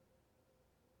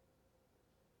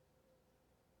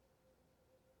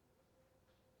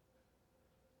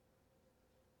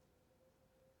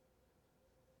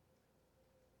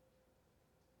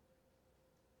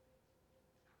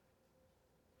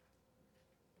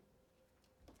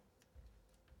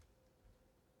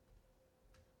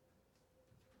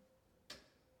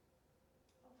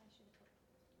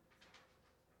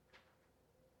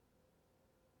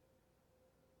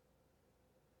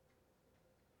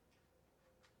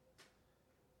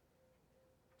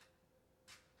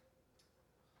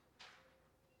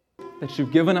that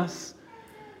you've given us.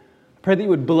 I pray that you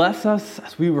would bless us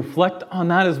as we reflect on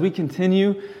that, as we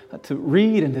continue to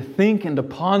read and to think and to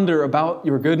ponder about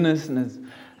your goodness, and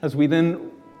as we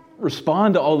then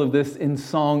respond to all of this in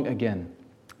song again.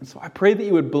 And so I pray that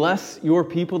you would bless your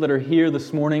people that are here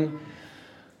this morning.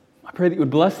 I pray that you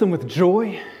would bless them with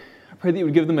joy. I pray that you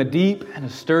would give them a deep and a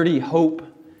sturdy hope.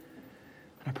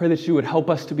 And I pray that you would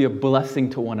help us to be a blessing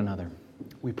to one another.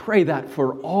 We pray that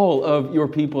for all of your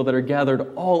people that are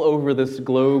gathered all over this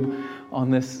globe on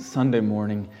this Sunday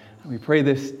morning. And we pray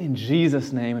this in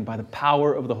Jesus' name and by the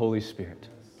power of the Holy Spirit.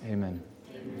 Amen.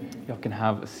 Y'all can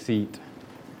have a seat.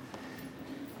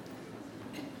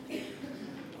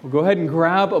 We'll go ahead and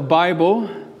grab a Bible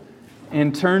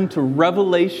and turn to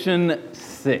Revelation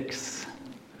 6.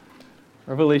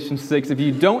 Revelation 6. If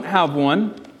you don't have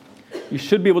one, you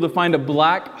should be able to find a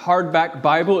black hardback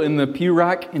Bible in the pew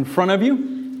rack in front of you.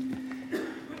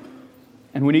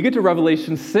 And when you get to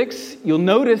Revelation 6, you'll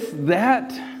notice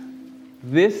that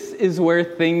this is where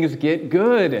things get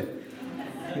good.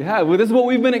 Yeah, well, this is what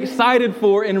we've been excited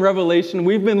for in Revelation.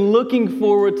 We've been looking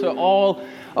forward to all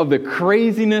of the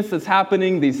craziness that's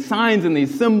happening, these signs and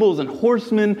these symbols and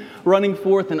horsemen running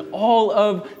forth and all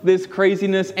of this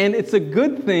craziness. And it's a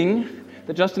good thing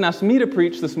that Justin asked me to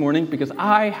preach this morning because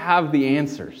I have the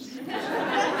answers.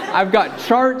 I've got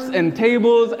charts and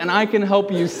tables, and I can help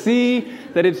you see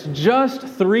that it's just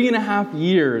 3.5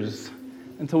 years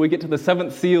until we get to the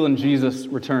 7th seal and Jesus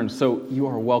returns. So you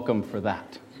are welcome for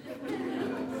that.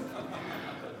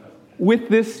 With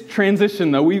this transition,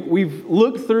 though, we've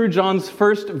looked through John's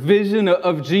first vision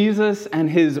of Jesus and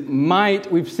his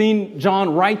might. We've seen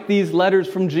John write these letters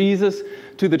from Jesus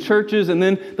to the churches. And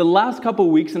then the last couple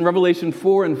of weeks in Revelation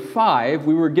 4 and 5,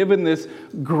 we were given this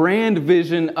grand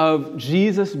vision of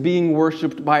Jesus being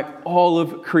worshiped by all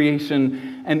of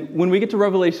creation. And when we get to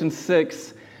Revelation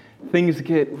 6, things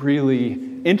get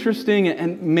really interesting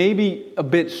and maybe a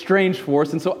bit strange for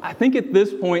us. And so I think at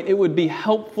this point it would be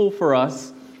helpful for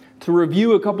us to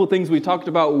review a couple of things we talked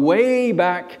about way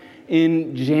back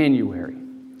in January.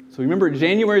 So remember,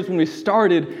 January is when we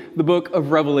started the book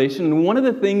of Revelation. And one of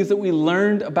the things that we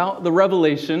learned about the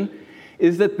Revelation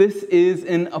is that this is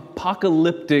an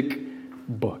apocalyptic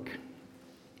book.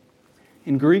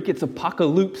 In Greek, it's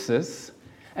apokalypsis.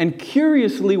 And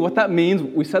curiously, what that means,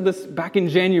 we said this back in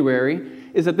January,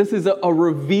 is that this is a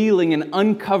revealing, an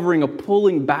uncovering, a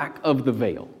pulling back of the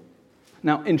veil.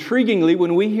 Now, intriguingly,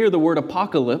 when we hear the word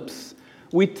apocalypse,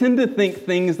 we tend to think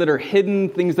things that are hidden,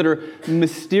 things that are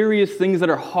mysterious, things that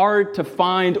are hard to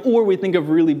find, or we think of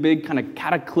really big kind of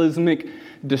cataclysmic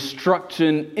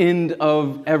destruction, end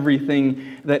of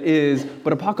everything that is.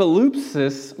 But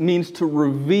apocalypsis means to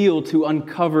reveal, to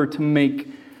uncover, to make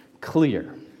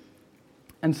clear.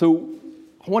 And so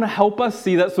I want to help us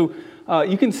see that. So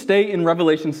you can stay in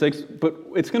Revelation 6, but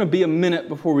it's going to be a minute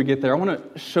before we get there. I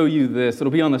want to show you this.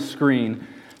 It'll be on the screen.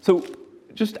 So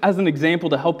just as an example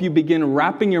to help you begin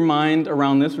wrapping your mind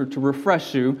around this or to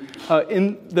refresh you,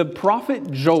 in the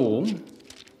prophet Joel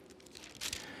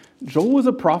was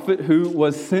a prophet who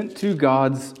was sent to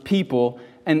God's people,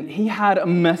 and he had a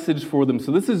message for them.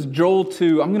 So this is Joel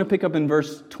 2. I'm going to pick up in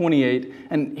verse 28,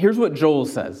 and here's what Joel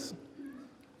says.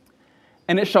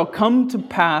 And it shall come to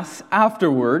pass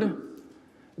afterward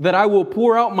that I will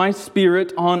pour out my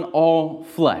spirit on all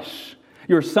flesh.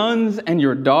 Your sons and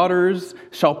your daughters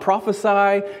shall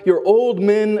prophesy, your old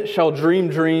men shall dream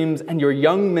dreams, and your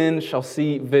young men shall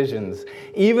see visions.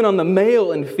 Even on the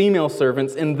male and female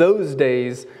servants in those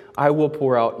days I will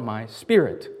pour out my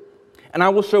spirit. And I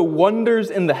will show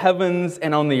wonders in the heavens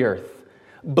and on the earth,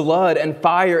 blood and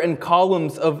fire and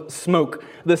columns of smoke.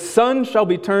 The sun shall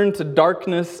be turned to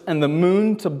darkness and the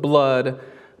moon to blood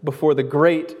before the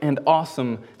great and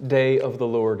awesome day of the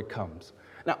Lord comes.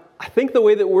 Now, I think the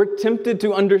way that we're tempted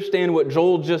to understand what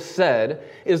Joel just said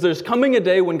is there's coming a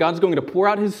day when God's going to pour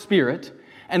out His Spirit,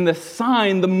 and the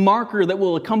sign, the marker that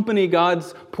will accompany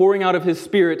God's pouring out of His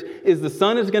Spirit is the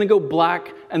sun is going to go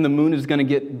black and the moon is going to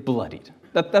get bloodied.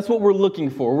 That's what we're looking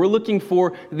for. We're looking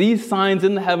for these signs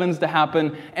in the heavens to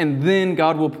happen, and then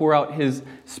God will pour out His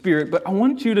Spirit. But I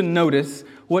want you to notice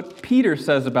what Peter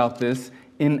says about this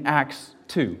in Acts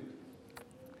 2.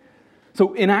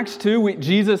 So in Acts 2,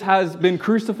 Jesus has been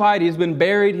crucified, He's been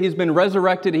buried, He's been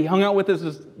resurrected, He hung out with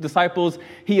His disciples,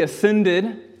 He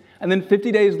ascended, and then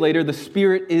 50 days later, the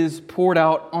Spirit is poured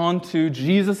out onto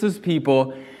Jesus'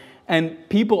 people, and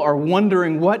people are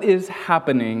wondering what is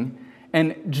happening.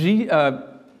 And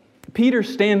Peter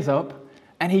stands up,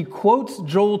 and he quotes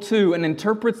Joel 2 and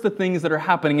interprets the things that are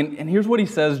happening. And here's what he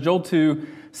says, Joel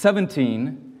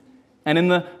 2:17. And in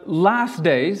the last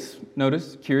days,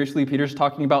 notice, curiously, Peter's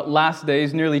talking about last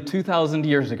days nearly 2,000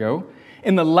 years ago.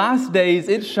 In the last days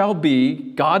it shall be,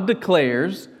 God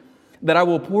declares, that I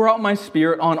will pour out my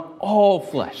Spirit on all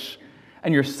flesh.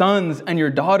 And your sons and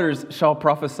your daughters shall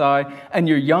prophesy, and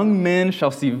your young men shall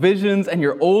see visions, and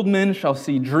your old men shall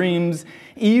see dreams.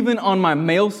 Even on my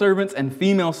male servants and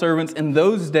female servants in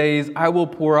those days I will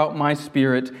pour out my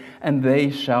Spirit, and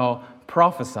they shall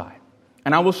prophesy.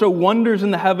 And I will show wonders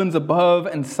in the heavens above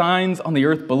and signs on the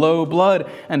earth below, blood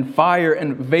and fire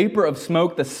and vapor of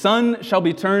smoke. The sun shall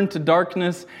be turned to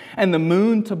darkness and the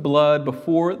moon to blood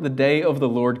before the day of the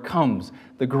Lord comes,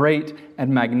 the great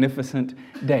and magnificent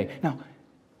day. Now,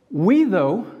 we,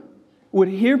 though, would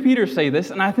hear Peter say this,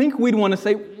 and I think we'd want to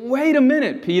say, wait a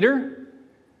minute, Peter.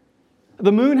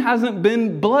 The moon hasn't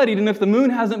been bloodied, and if the moon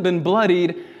hasn't been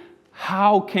bloodied,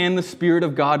 how can the Spirit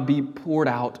of God be poured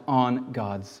out on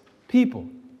God's people?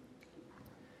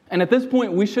 And at this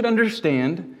point, we should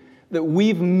understand that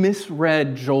we've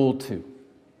misread Joel 2.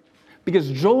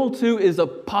 Because Joel 2 is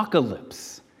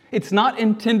apocalypse. It's not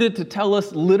intended to tell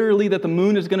us literally that the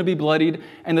moon is going to be bloodied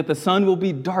and that the sun will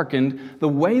be darkened. The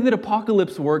way that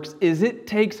apocalypse works is it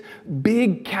takes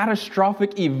big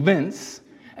catastrophic events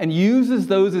and uses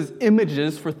those as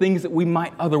images for things that we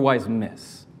might otherwise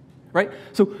miss. Right?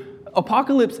 So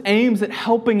apocalypse aims at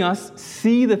helping us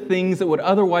see the things that would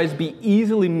otherwise be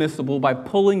easily missable by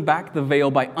pulling back the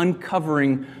veil, by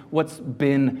uncovering what's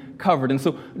been covered. And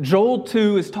so Joel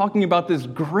 2 is talking about this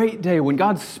great day when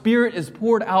God's Spirit is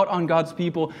poured out on God's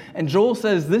people. And Joel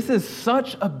says this is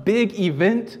such a big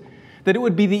event that it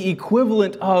would be the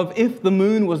equivalent of if the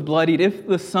moon was bloodied, if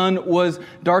the sun was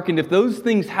darkened. If those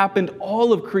things happened,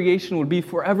 all of creation would be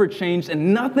forever changed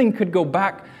and nothing could go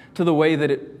back to the way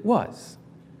that it was.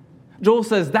 Joel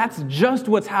says that's just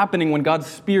what's happening when God's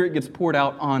Spirit gets poured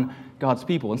out on God's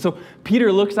people. And so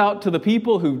Peter looks out to the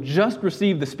people who just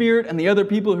received the Spirit and the other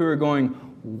people who are going,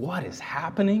 what is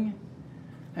happening?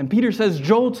 And Peter says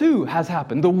Joel 2 has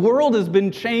happened. The world has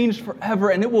been changed forever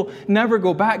and it will never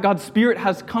go back. God's Spirit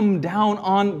has come down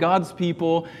on God's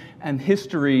people and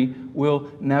history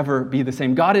will never be the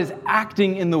same. God is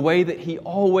acting in the way that He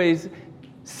always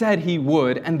said He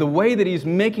would, and the way that He's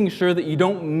making sure that you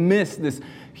don't miss this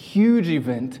huge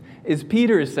event is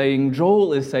Peter is saying,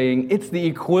 Joel is saying, it's the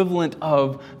equivalent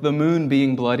of the moon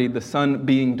being bloodied, the sun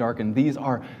being darkened. These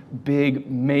are big,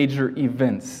 major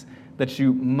events that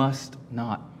you must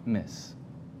not miss.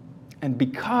 And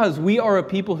because we are a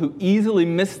people who easily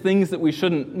miss things that we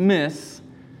shouldn't miss,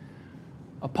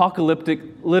 apocalyptic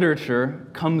literature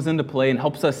comes into play and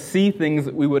helps us see things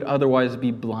that we would otherwise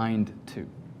be blind to.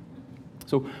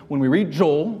 So when we read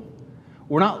Joel,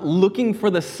 we're not looking for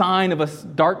the sign of a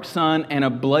dark sun and a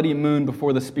bloody moon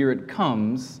before the Spirit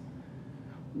comes.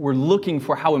 We're looking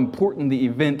for how important the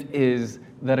event is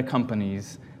that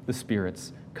accompanies the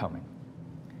Spirit's coming.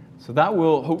 So that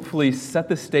will hopefully set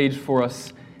the stage for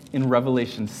us in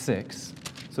Revelation 6.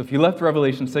 So if you left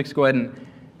Revelation 6, go ahead and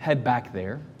head back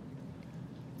there.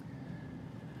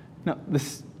 Now,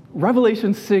 this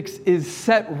Revelation 6 is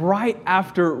set right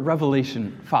after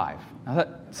Revelation 5. Now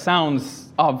that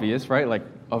sounds obvious, right? Like,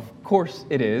 of course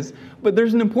it is. But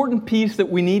there's an important piece that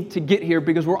we need to get here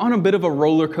because we're on a bit of a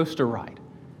roller coaster ride.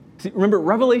 See, remember,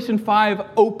 Revelation 5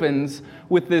 opens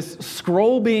with this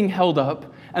scroll being held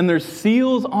up, and there's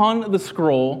seals on the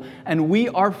scroll, and we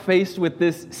are faced with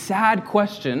this sad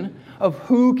question of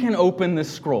who can open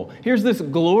this scroll. Here's this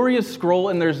glorious scroll,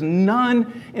 and there's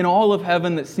none in all of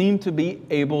heaven that seem to be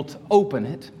able to open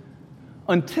it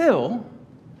until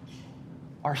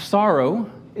our sorrow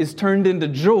is turned into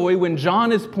joy when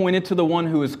John is pointed to the one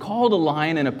who is called a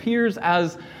lion and appears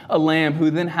as a lamb, who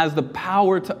then has the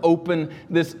power to open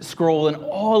this scroll. And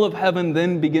all of heaven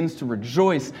then begins to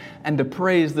rejoice and to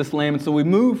praise this lamb. And so we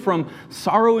move from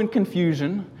sorrow and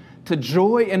confusion to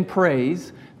joy and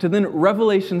praise to then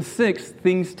Revelation 6,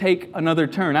 things take another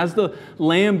turn. As the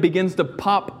lamb begins to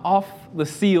pop off the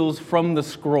seals from the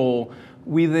scroll,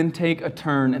 we then take a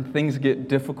turn and things get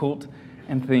difficult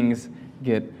and things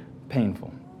get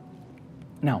painful.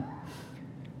 Now,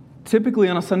 typically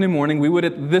on a Sunday morning, we would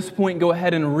at this point go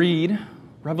ahead and read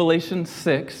Revelation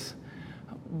 6.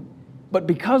 But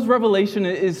because Revelation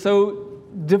is so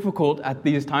difficult at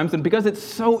these times, and because it's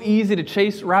so easy to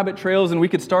chase rabbit trails, and we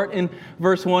could start in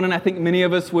verse 1, and I think many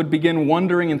of us would begin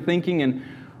wondering and thinking and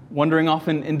wondering off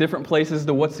in different places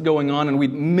to what's going on, and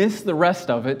we'd miss the rest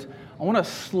of it. I want to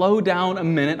slow down a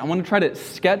minute. I want to try to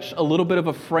sketch a little bit of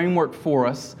a framework for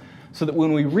us so that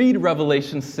when we read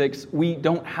Revelation 6, we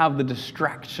don't have the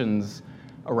distractions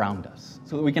around us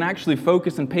so that we can actually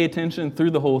focus and pay attention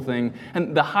through the whole thing.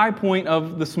 And the high point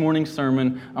of this morning's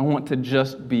sermon, I want to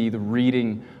just be the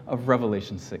reading of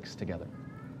Revelation 6 together.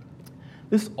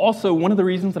 This also, one of the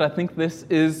reasons that I think this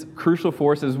is crucial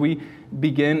for us as we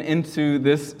begin into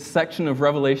this section of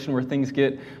Revelation where things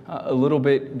get a little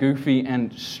bit goofy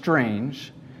and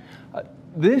strange.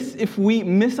 This, if we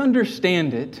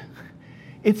misunderstand it,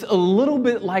 it's a little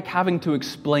bit like having to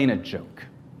explain a joke.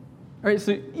 All right,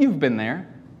 so you've been there.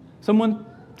 Someone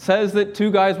says that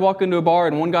two guys walk into a bar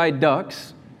and one guy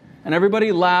ducks, and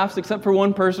everybody laughs except for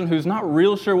one person who's not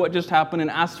real sure what just happened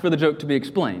and asks for the joke to be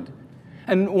explained.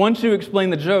 And once you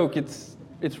explain the joke, it's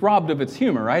robbed of its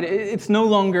humor, right? It's no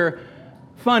longer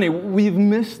funny. We've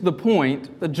missed the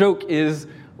point. The joke is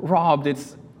robbed.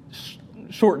 It's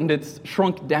shortened. It's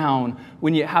shrunk down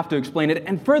when you have to explain it.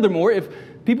 And furthermore, if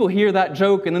people hear that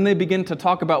joke and then they begin to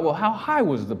talk about, well, how high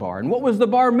was the bar? And what was the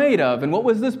bar made of? And what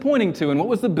was this pointing to? And what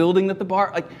was the building that the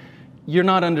bar... you're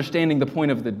not understanding the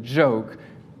point of the joke.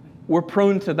 We're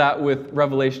prone to that with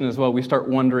Revelation as well. We start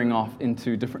wandering off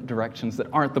into different directions that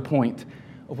aren't the point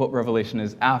of what Revelation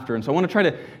is after. And so I want to try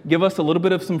to give us a little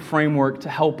bit of some framework to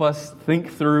help us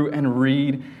think through and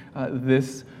read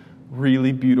this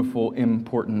really beautiful,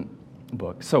 important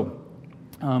book. So,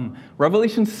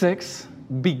 Revelation 6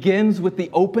 begins with the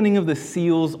opening of the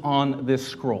seals on this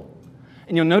scroll.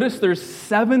 And you'll notice there's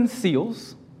 7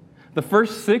 seals. The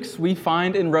first 6 we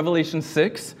find in Revelation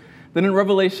 6. Then in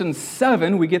Revelation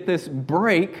 7, we get this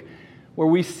break where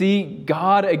we see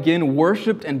God again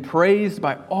worshiped and praised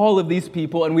by all of these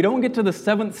people. And we don't get to the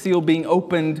 7th seal being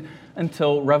opened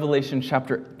until Revelation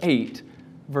chapter 8,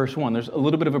 verse 1. There's a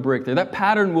little bit of a break there. That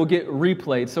pattern will get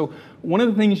replayed. So one of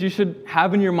the things you should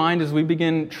have in your mind as we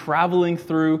begin traveling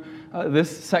through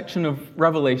this section of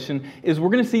Revelation is we're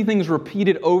going to see things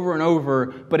repeated over and over,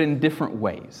 but in different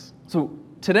ways. So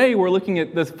today we're looking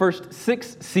at the first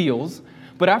 6 seals.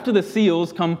 But after the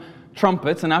seals come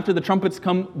trumpets, and after the trumpets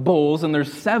come bowls, and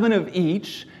there's 7 of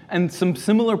each, and some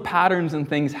similar patterns and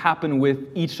things happen with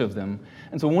each of them.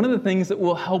 And so one of the things that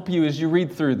will help you as you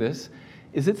read through this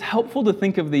is it's helpful to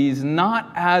think of these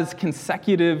not as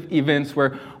consecutive events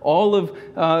where all of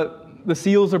the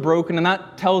seals are broken, and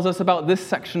that tells us about this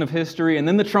section of history, and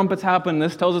then the trumpets happen, and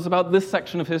this tells us about this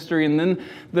section of history, and then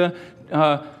the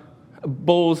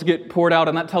bowls get poured out,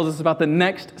 and that tells us about the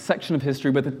next section of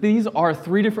history, but that these are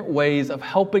 3 different ways of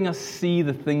helping us see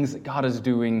the things that God is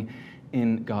doing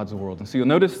in God's world. And so you'll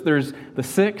notice there's the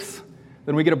 6,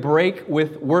 then we get a break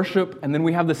with worship, and then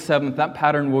we have the 7th. That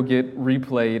pattern will get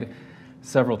replayed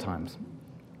several times.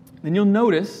 Then you'll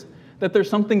notice that there's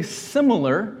something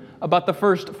similar about the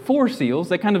first 4 seals.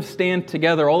 They kind of stand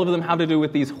together. All of them have to do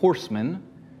with these horsemen.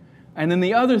 And then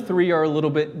the other 3 are a little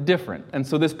bit different. And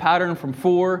so this pattern from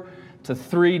 4 to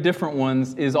 3 different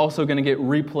ones is also going to get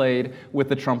replayed with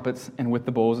the trumpets and with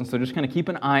the bowls. And so just kind of keep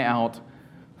an eye out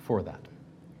for that.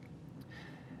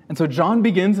 And so John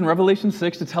begins in Revelation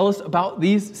 6 to tell us about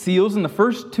these seals. And the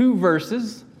first 2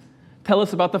 verses tell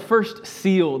us about the first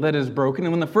seal that is broken.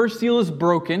 And when the first seal is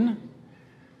broken,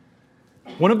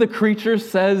 one of the creatures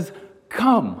says,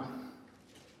 "Come."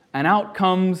 And out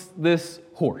comes this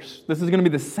horse. This is going to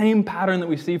be the same pattern that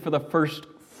we see for the first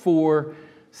 4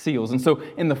 seals. And so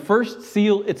in the first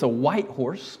seal, it's a white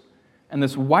horse. And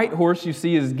this white horse, you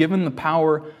see, is given the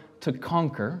power to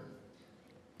conquer.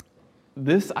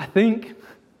 This, I think,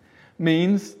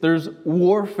 means there's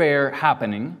warfare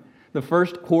happening. The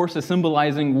first horse is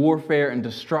symbolizing warfare and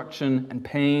destruction and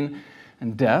pain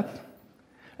and death.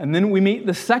 And then we meet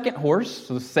the second horse.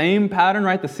 So the same pattern,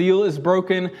 right? The seal is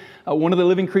broken. One of the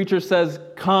living creatures says,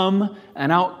 "Come,"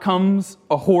 and out comes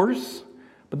a horse.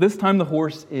 But this time the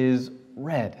horse is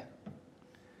red.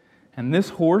 And this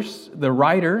horse, the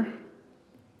rider,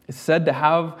 is said to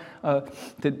have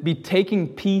to be taking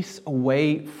peace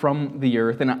away from the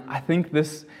earth. And I think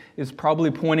this is probably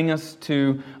pointing us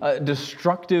to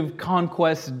destructive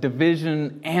conquest,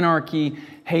 division, anarchy,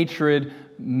 hatred,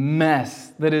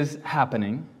 mess that is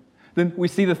happening. Then we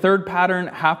see the third pattern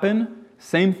happen.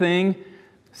 Same thing.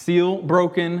 Seal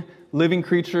broken. Living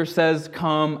creature says,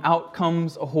 "Come." Out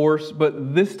comes a horse.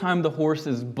 But this time the horse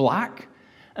is black.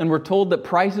 And we're told that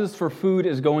prices for food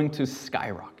is going to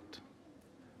skyrocket.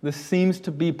 This seems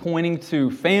to be pointing to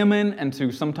famine and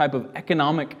to some type of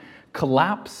economic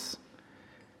collapse.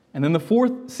 And then the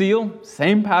fourth seal,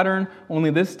 same pattern, only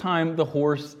this time the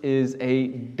horse is a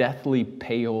deathly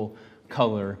pale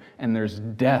color, and there's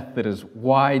death that is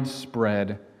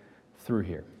widespread through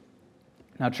here.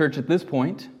 Now, church, at this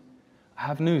point, I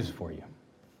have news for you.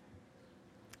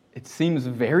 It seems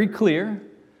very clear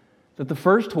that the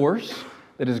first horse,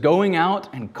 that is going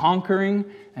out and conquering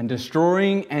and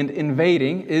destroying and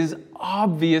invading is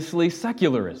obviously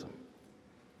secularism.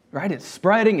 Right? It's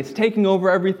spreading, it's taking over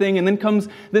everything, and then comes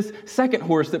this second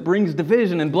horse that brings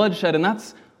division and bloodshed, and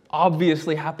that's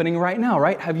obviously happening right now,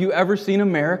 right? Have you ever seen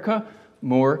America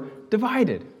more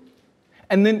divided?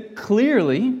 And then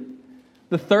clearly,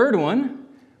 the third one,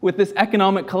 with this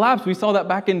economic collapse, we saw that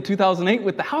back in 2008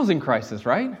 with the housing crisis,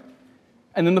 right?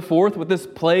 And then the fourth with this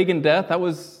plague and death, that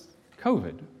was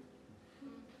COVID.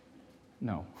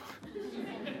 No.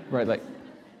 Right,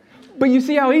 but you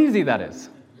see how easy that is.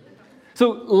 So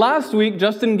last week,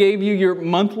 Justin gave you your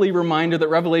monthly reminder that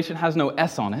Revelation has no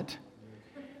S on it.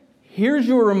 Here's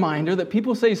your reminder that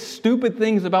people say stupid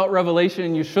things about Revelation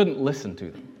and you shouldn't listen to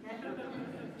them.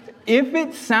 If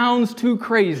it sounds too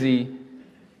crazy,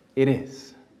 it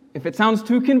is. If it sounds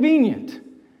too convenient,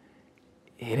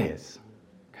 it is.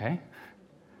 Okay?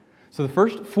 So the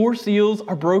first 4 seals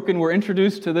are broken. We're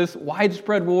introduced to this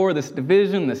widespread war, this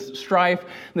division, this strife,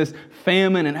 this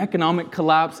famine and economic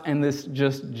collapse, and this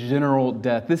just general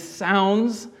death. This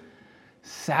sounds,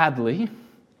 sadly,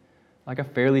 like a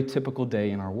fairly typical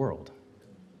day in our world.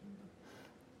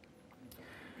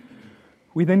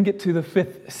 We then get to the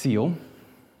 5th seal.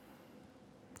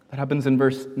 That happens in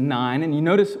verse 9. And you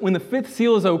notice when the 5th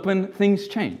seal is open, things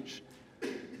change.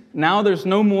 Now there's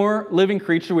no more living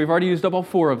creature. We've already used up all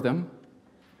 4 of them.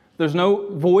 There's no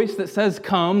voice that says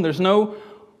come. There's no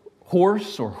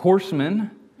horse or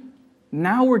horseman.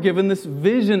 Now we're given this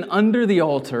vision under the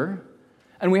altar,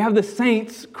 and we have the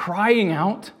saints crying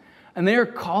out, and they are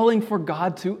calling for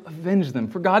God to avenge them,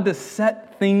 for God to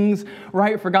set things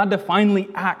right, for God to finally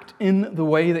act in the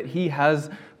way that He has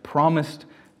promised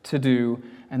to do.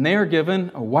 And they are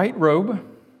given a white robe.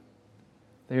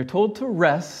 They are told to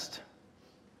rest,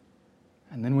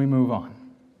 and then we move on.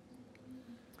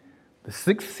 The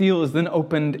 6th seal is then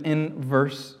opened in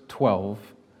verse 12.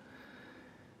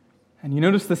 And you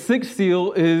notice the 6th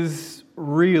seal is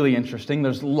really interesting.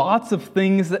 There's lots of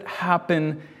things that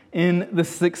happen in the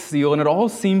 6th seal, and it all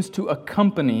seems to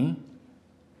accompany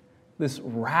this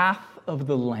wrath of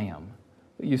the Lamb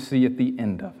that you see at the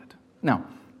end of it. Now,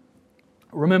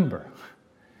 remember,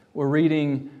 we're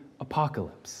reading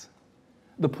Apocalypse.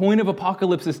 The point of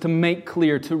Apocalypse is to make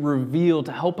clear, to reveal,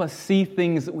 to help us see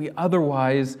things that we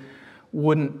otherwise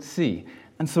wouldn't see.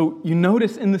 And so you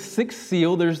notice in the 6th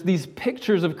seal, there's these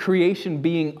pictures of creation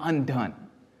being undone.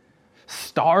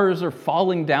 Stars are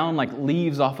falling down like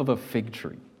leaves off of a fig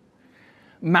tree.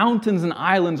 Mountains and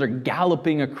islands are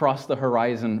galloping across the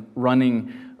horizon,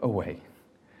 running away.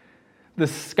 The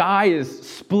sky is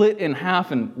split in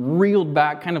half and reeled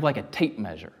back, kind of like a tape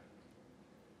measure.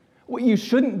 What you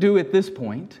shouldn't do at this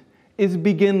point is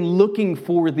begin looking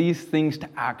for these things to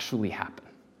actually happen.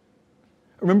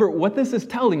 Remember, what this is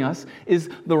telling us is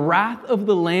the wrath of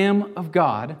the Lamb of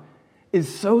God is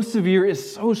so severe,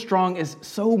 is so strong, is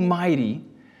so mighty,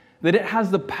 that it has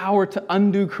the power to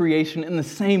undo creation in the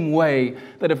same way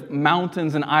that if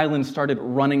mountains and islands started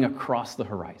running across the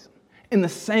horizon. In the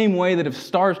same way that if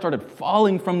stars started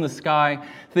falling from the sky,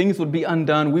 things would be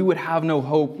undone. We would have no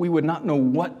hope. We would not know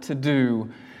what to do.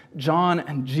 John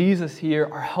and Jesus here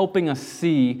are helping us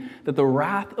see that the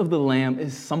wrath of the Lamb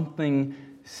is something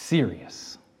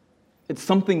serious. It's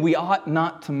something we ought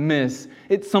not to miss.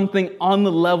 It's something on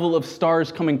the level of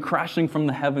stars coming crashing from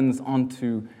the heavens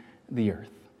onto the earth.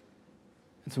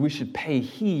 And so we should pay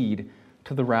heed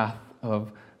to the wrath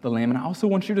of the Lamb. And I also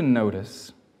want you to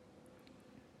notice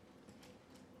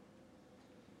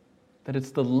that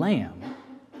it's the Lamb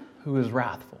who is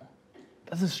wrathful.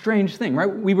 That's a strange thing, right?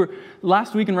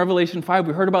 Last week in Revelation 5,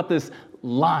 we heard about this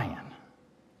lion.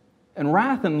 And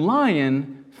wrath and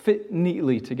lion fit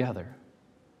neatly together.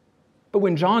 But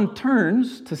when John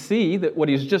turns to see that what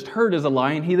he's just heard is a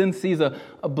lion, he then sees a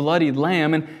bloodied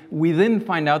lamb, and we then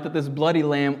find out that this bloody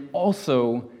lamb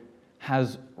also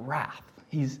has wrath.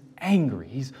 He's angry.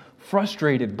 He's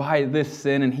frustrated by this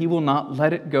sin, and he will not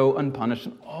let it go unpunished.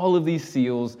 And all of these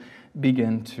seals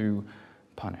begin to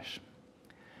punish.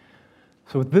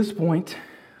 So at this point,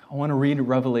 I want to read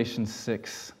Revelation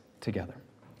 6 together.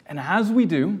 And as we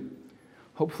do,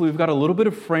 hopefully we've got a little bit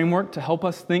of framework to help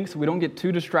us think so we don't get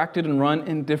too distracted and run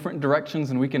in different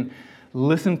directions, and we can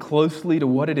listen closely to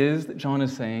what it is that John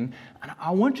is saying. And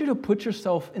I want you to put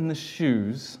yourself in the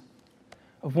shoes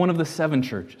of one of the 7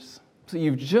 churches. So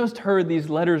you've just heard these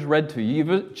letters read to you.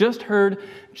 You've just heard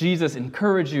Jesus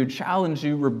encourage you, challenge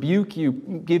you, rebuke you,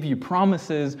 give you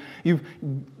promises. You've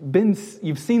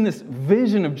seen this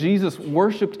vision of Jesus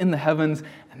worshipped in the heavens,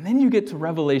 and then you get to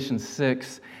Revelation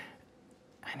 6,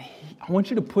 and I want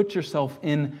you to put yourself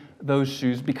in those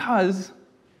shoes, because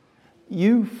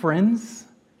you, friends,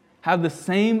 have the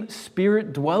same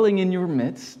Spirit dwelling in your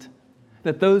midst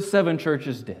that those 7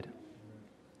 churches did.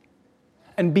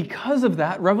 And because of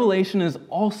that, Revelation is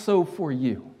also for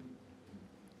you.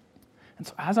 And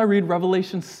so as I read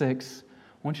Revelation 6,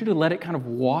 I want you to let it kind of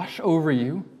wash over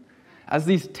you. As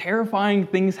these terrifying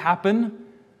things happen,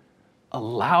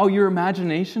 allow your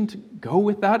imagination to go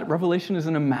with that. Revelation is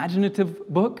an imaginative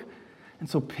book. And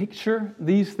so picture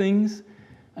these things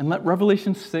and let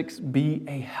Revelation 6 be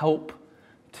a help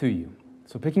to you.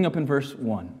 So picking up in verse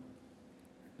 1.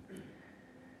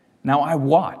 Now I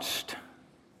watched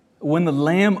when the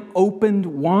Lamb opened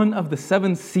one of the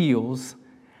 7 seals,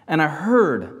 and I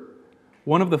heard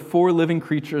one of the 4 living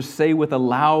creatures say with a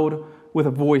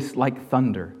voice like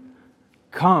thunder,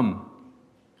 "Come."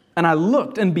 And I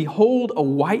looked, and behold, a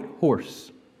white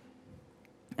horse.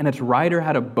 And its rider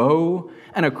had a bow,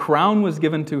 and a crown was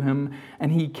given to him,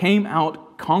 and he came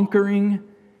out conquering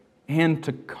and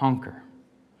to conquer.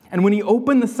 And when he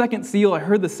opened the 2nd seal, I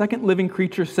heard the 2nd living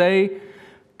creature say,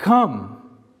 "Come."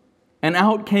 And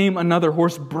out came another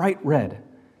horse, bright red.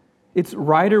 Its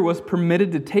rider was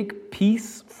permitted to take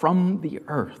peace from the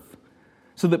earth,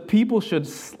 so that people should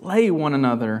slay one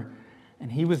another,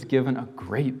 and he was given a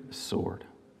great sword.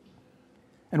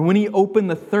 And when he opened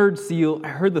the 3rd seal, I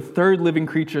heard the 3rd living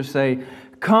creature say,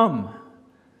 "Come."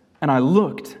 And I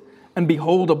looked, and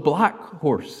behold, a black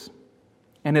horse,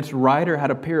 and its rider had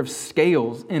a pair of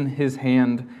scales in his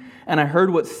hand. And I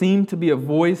heard what seemed to be a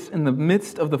voice in the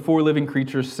midst of the 4 living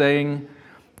creatures saying,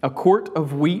 "A quart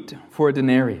of wheat for a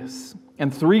denarius,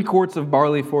 and 3 quarts of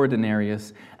barley for a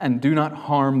denarius, and do not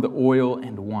harm the oil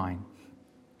and wine."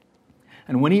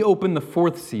 And when he opened the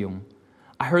 4th seal,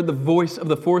 I heard the voice of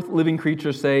the 4th living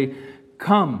creature say,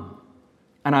 "Come."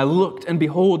 And I looked, and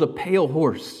behold, a pale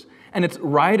horse, and its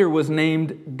rider was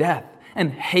named Death,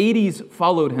 and Hades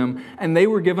followed him, and they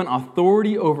were given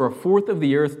authority over 1/4 of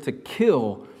the earth to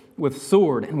kill with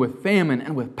sword, and with famine,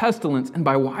 and with pestilence, and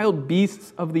by wild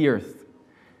beasts of the earth.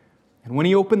 And when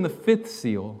he opened the 5th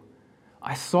seal,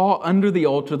 I saw under the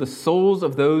altar the souls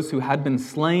of those who had been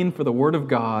slain for the word of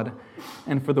God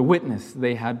and for the witness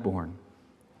they had borne.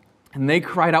 And they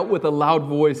cried out with a loud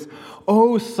voice,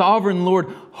 "O sovereign Lord,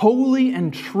 holy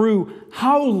and true,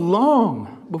 how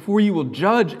long before you will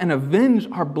judge and avenge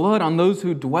our blood on those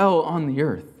who dwell on the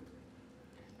earth?"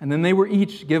 And then they were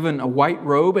each given a white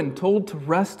robe and told to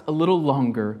rest a little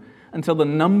longer until the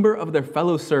number of their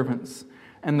fellow servants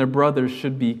and their brothers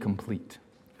should be complete,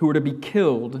 who were to be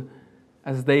killed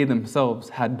as they themselves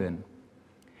had been.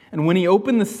 And when he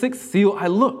opened the 6th seal, I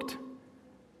looked,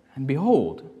 and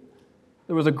behold,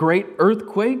 there was a great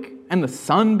earthquake, and the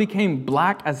sun became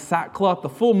black as sackcloth, the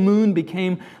full moon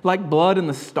became like blood, and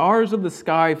the stars of the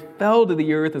sky fell to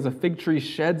the earth as a fig tree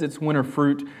sheds its winter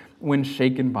fruit when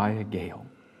shaken by a gale.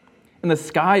 And the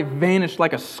sky vanished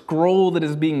like a scroll that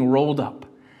is being rolled up,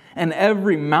 and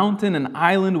every mountain and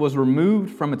island was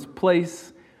removed from its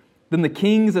place. Then the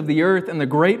kings of the earth and the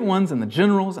great ones and the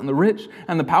generals and the rich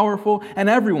and the powerful and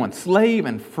everyone, slave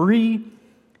and free,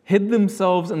 hid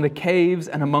themselves in the caves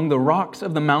and among the rocks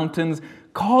of the mountains,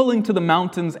 calling to the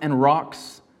mountains and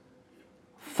rocks,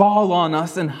 "Fall on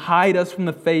us and hide us from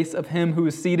the face of him who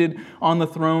is seated on the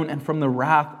throne and from the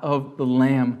wrath of the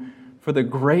Lamb. For the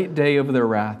great day of their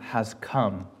wrath has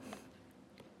come,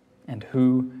 and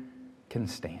who can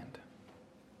stand?"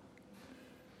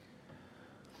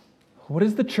 What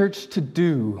is the church to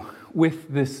do with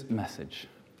this message?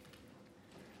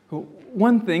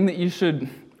 One thing that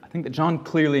I think that John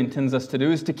clearly intends us to do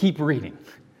is to keep reading.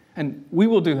 And we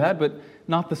will do that, but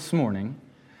not this morning.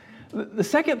 The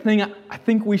second thing I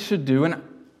think we should do, and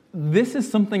this is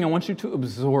something I want you to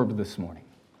absorb this morning.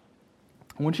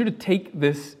 I want you to take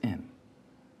this in.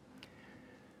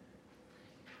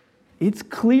 It's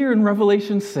clear in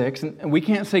Revelation 6, and we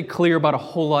can't say clear about a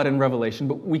whole lot in Revelation,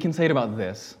 but we can say it about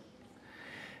this,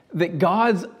 that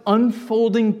God's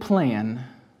unfolding plan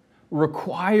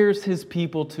requires his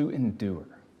people to endure.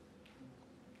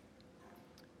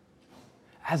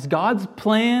 As God's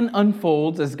plan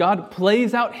unfolds, as God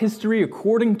plays out history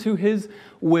according to his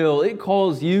will, it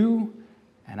calls you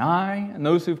and I and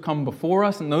those who've come before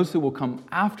us and those who will come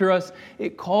after us,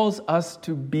 it calls us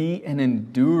to be an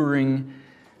enduring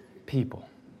people.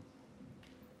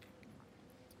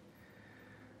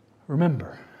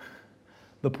 Remember,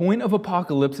 the point of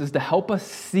Apocalypse is to help us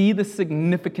see the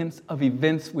significance of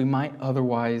events we might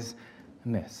otherwise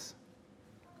miss.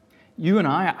 You and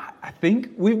I think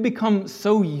we've become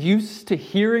so used to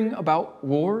hearing about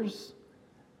wars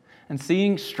and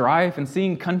seeing strife and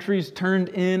seeing countries turned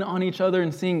in on each other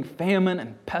and seeing famine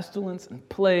and pestilence and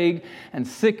plague and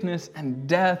sickness and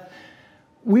death.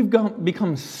 we've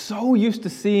become so used to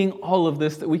seeing all of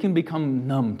this that we can become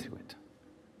numb to it.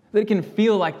 That it can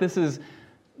feel like this is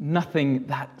nothing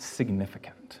that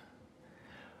significant.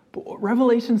 But what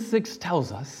Revelation 6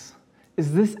 tells us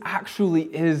is this actually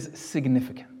is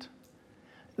significant.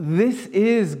 This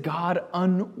is God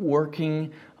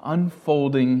unworking,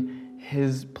 unfolding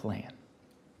His plan.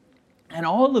 And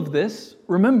all of this,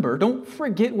 remember, don't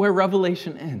forget where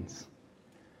Revelation ends.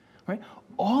 Right?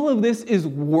 All of this is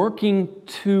working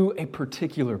to a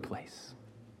particular place.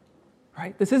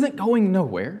 Right? This isn't going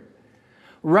nowhere.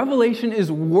 Revelation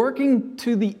is working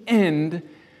to the end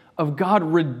of God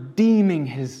redeeming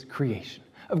His creation,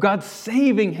 of God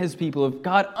saving His people, of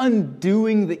God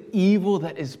undoing the evil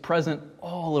that is present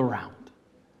all around.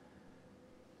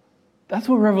 That's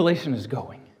where Revelation is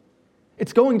going.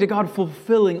 It's going to God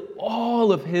fulfilling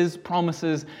all of His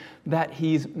promises that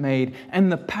He's made.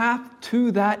 And the path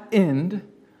to that end,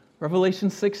 Revelation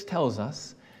 6 tells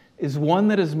us, is one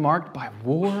that is marked by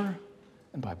war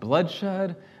and by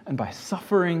bloodshed and by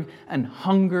suffering and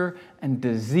hunger and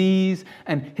disease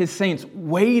and His saints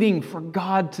waiting for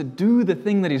God to do the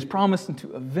thing that He's promised and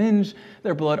to avenge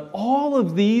their blood. All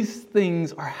of these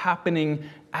things are happening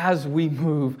as we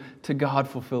move to God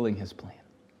fulfilling His plan.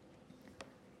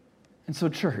 And so,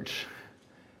 church,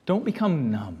 don't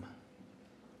become numb.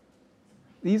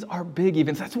 These are big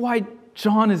events. That's why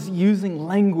John is using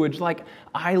language like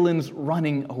islands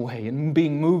running away and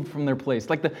being moved from their place,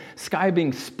 like the sky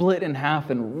being split in half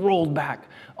and rolled back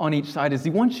on each side, as he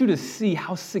wants you to see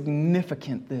how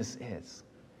significant this is.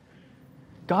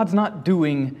 God's not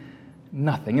doing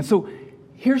nothing. And so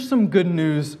here's some good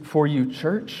news for you,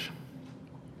 church.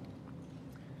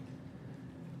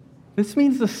 This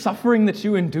means the suffering that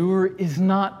you endure is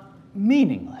not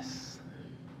meaningless,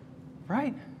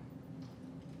 right?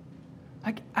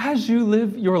 Like, as you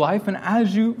live your life and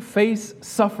as you face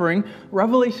suffering,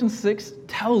 Revelation 6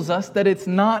 tells us that it's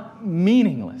not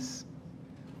meaningless.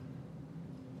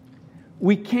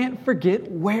 We can't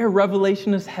forget where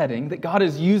Revelation is heading, that God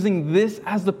is using this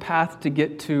as the path to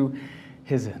get to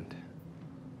His end.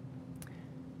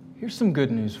 Here's some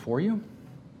good news for you.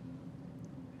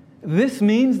 This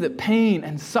means that pain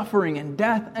and suffering and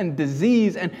death and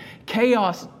disease and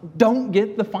chaos don't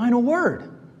get the final word.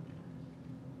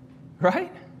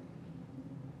 Right?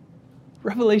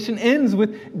 Revelation ends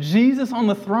with Jesus on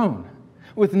the throne,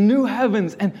 with new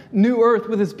heavens and new earth,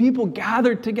 with His people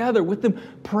gathered together, with them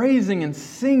praising and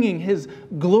singing His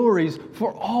glories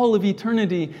for all of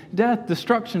eternity. Death,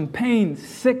 destruction, pain,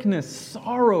 sickness,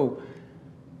 sorrow.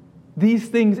 These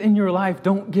things in your life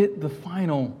don't get the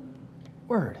final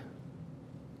word.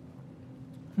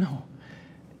 No.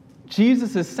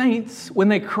 Jesus' saints, when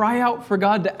they cry out for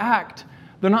God to act,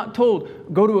 they're not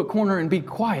told, go to a corner and be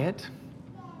quiet.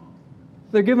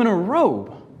 They're given a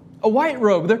robe, a white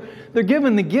robe. They're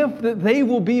given the gift that they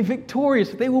will be victorious,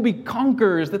 that they will be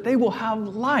conquerors, that they will have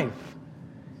life.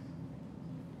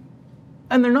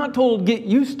 And they're not told, get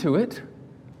used to it.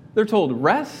 They're told,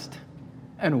 rest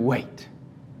and wait.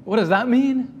 What does that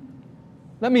mean?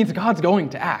 That means God's going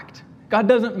to act. God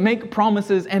doesn't make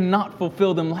promises and not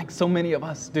fulfill them like so many of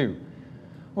us do.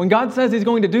 When God says He's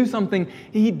going to do something,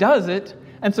 He does it.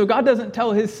 And so God doesn't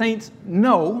tell His saints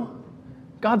no.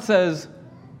 God says,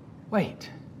 wait,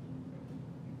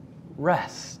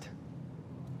 rest,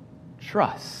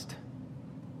 trust.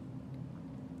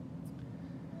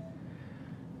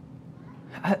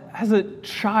 As a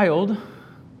child,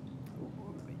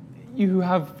 you who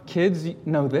have kids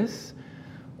know this.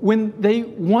 When they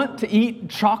want to eat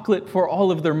chocolate for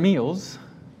all of their meals,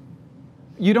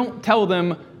 you don't tell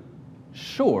them,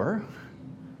 sure.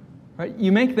 Right?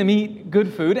 You make them eat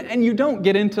good food, and you don't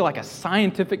get into like a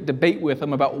scientific debate with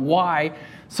them about why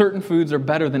certain foods are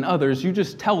better than others. You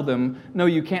just tell them, no,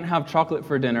 you can't have chocolate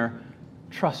for dinner.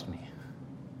 Trust me.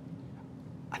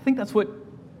 I think that's what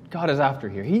God is after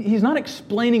here. He's not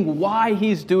explaining why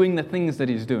He's doing the things that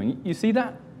He's doing. You see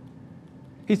that?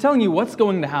 He's telling you what's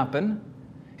going to happen.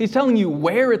 He's telling you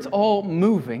where it's all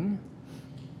moving.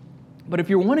 But if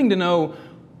you're wanting to know,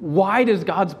 why does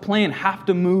God's plan have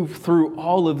to move through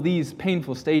all of these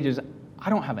painful stages? I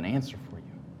don't have an answer for you.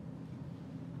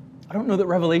 I don't know that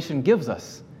Revelation gives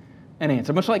us an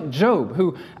answer. Much like Job,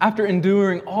 who after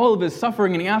enduring all of his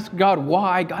suffering and he asked God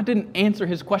why, God didn't answer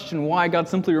his question why. God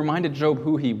simply reminded Job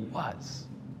who he was.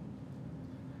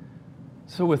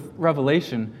 So with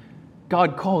Revelation,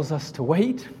 God calls us to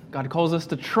wait. God calls us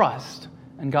to trust.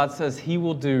 And God says He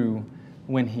will do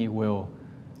when He will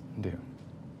do.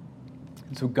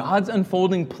 And so God's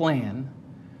unfolding plan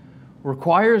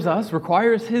requires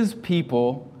His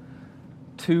people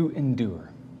to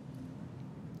endure.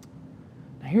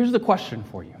 Now here's the question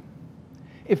for you.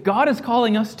 if God is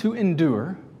calling us to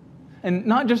endure, and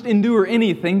not just endure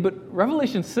anything, but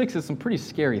Revelation 6 is some pretty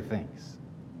scary things.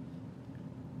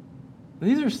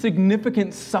 These are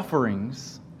significant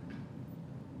sufferings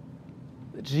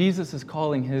that Jesus is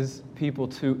calling his people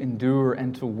to endure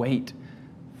and to wait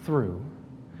through.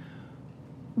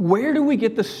 Where do we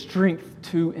get the strength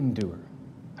to endure?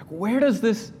 Like, where does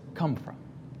this come from?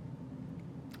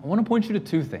 I want to point you to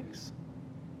two things.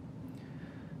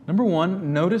 Number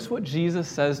one, notice what Jesus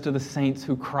says to the saints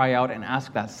who cry out and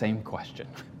ask that same question.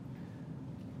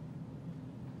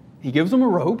 He gives them a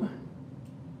robe,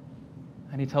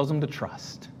 and he tells them to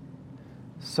trust.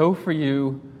 So for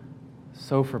you,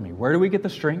 so for me. Where do we get the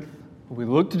strength? We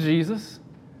look to Jesus.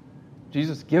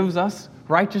 Jesus gives us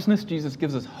righteousness. Jesus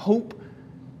gives us hope,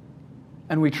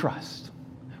 and we trust.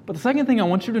 But the second thing I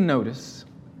want you to notice,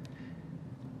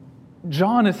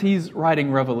 John, as he's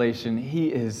writing Revelation, he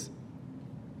is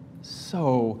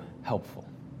so helpful.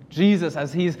 Jesus,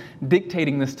 as he's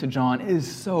dictating this to John,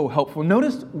 is so helpful.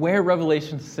 Notice where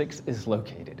Revelation 6 is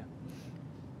located.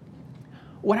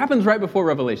 What happens right before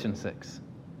Revelation 6?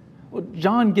 Well,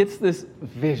 John gets this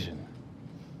vision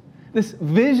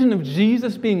of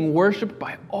Jesus being worshiped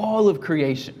by all of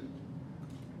creation.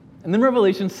 And then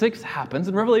Revelation 6 happens,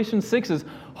 and Revelation 6 is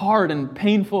hard and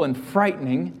painful and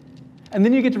frightening. And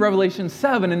then you get to Revelation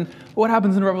 7, and what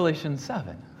happens in Revelation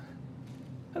 7?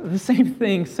 The same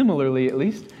thing, similarly at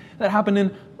least, that happened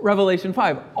in Revelation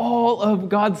 5. All of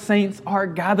God's saints are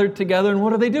gathered together, and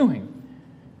what are they doing?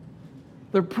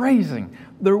 They're praising,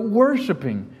 they're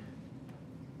worshiping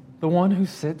the one who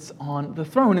sits on the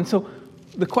throne. And so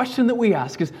the question that we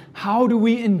ask is, how do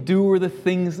we endure the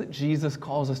things that Jesus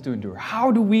calls us to endure?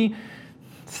 How do we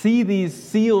see these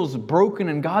seals broken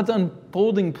and God's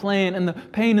unfolding plan and the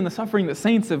pain and the suffering that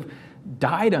saints have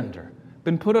died under,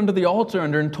 been put under the altar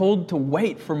under, and told to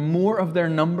wait for more of their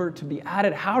number to be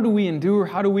added? How do we endure?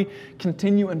 How do we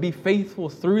continue and be faithful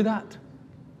through that?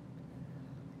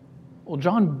 Well,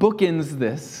 John bookends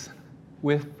this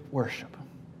with worship.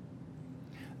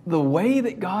 The way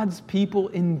that God's people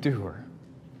endure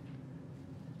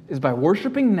is by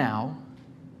worshiping now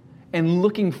and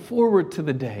looking forward to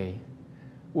the day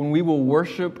when we will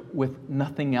worship with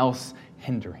nothing else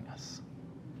hindering us.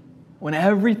 When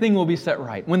everything will be set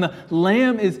right. When the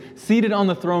Lamb is seated on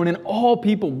the throne and all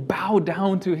people bow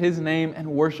down to his name and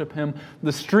worship him,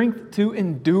 the strength to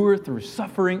endure through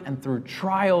suffering and through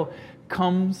trial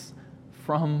comes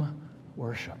from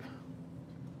worship.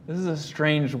 This is a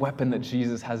strange weapon that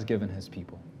Jesus has given his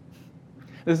people.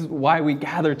 This is why we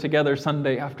gather together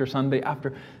Sunday after Sunday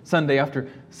after Sunday after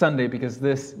Sunday, because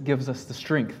this gives us the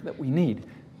strength that we need.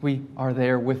 We are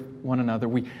there with one another.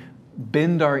 We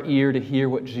bend our ear to hear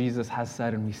what Jesus has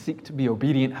said, and we seek to be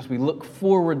obedient as we look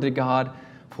forward to God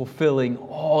fulfilling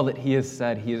all that he has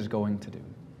said he is going to do.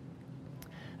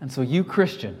 And so you,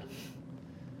 Christian,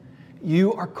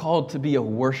 you are called to be a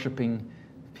worshiping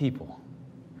people.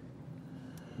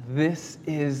 This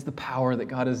is the power that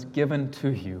God has given to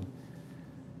you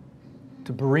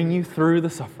to bring you through the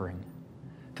suffering,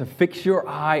 to fix your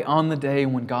eye on the day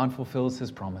when God fulfills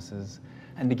his promises,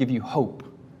 and to give you hope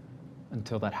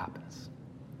until that happens.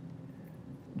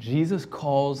 Jesus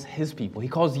calls his people, he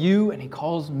calls you and he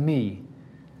calls me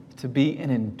to be an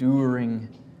enduring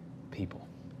people.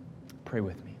 Pray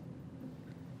with me.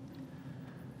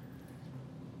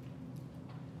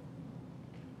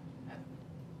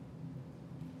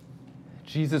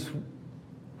 Jesus,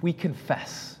 we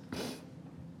confess that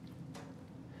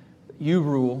you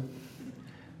rule,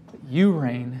 that you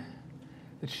reign,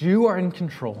 that you are in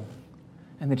control,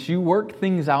 and that you work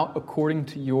things out according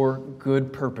to your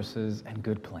good purposes and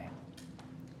good plan.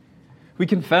 We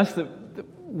confess that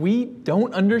we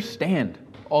don't understand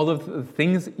all of the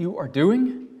things that you are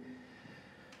doing,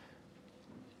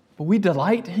 but we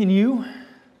delight in you.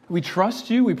 We trust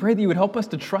you. We pray that you would help us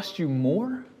to trust you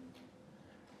more.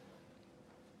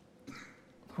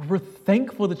 We're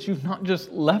thankful that you've not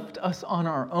just left us on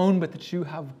our own, but that you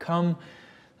have come,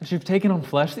 that you've taken on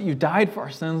flesh, that you died for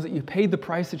our sins, that you paid the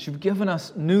price, that you've given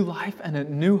us new life and a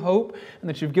new hope, and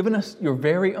that you've given us your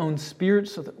very own Spirit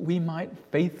so that we might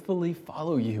faithfully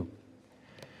follow you.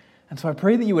 And so I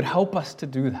pray that you would help us to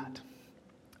do that.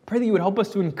 I pray that you would help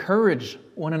us to encourage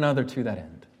one another to that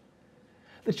end.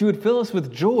 That you would fill us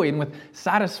with joy and with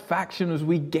satisfaction as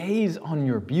we gaze on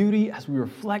your beauty, as we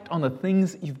reflect on the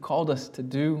things that you've called us to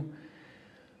do.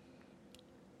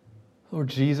 Lord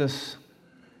Jesus,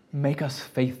 make us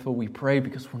faithful, we pray,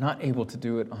 because we're not able to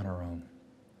do it on our own.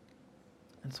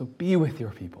 And so be with your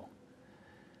people.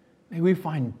 May we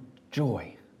find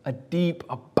joy, a deep,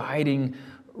 abiding,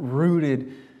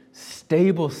 rooted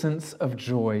stable sense of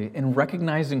joy in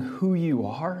recognizing who you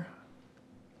are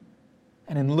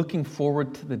and in looking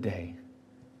forward to the day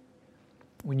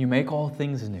when you make all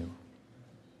things new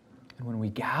and when we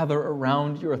gather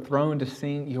around your throne to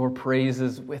sing your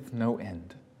praises with no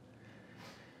end.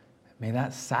 May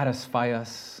that satisfy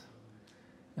us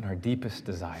in our deepest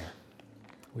desire.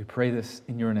 We pray this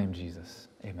in your name, Jesus.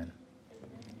 Amen.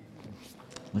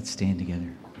 Let's stand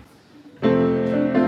together.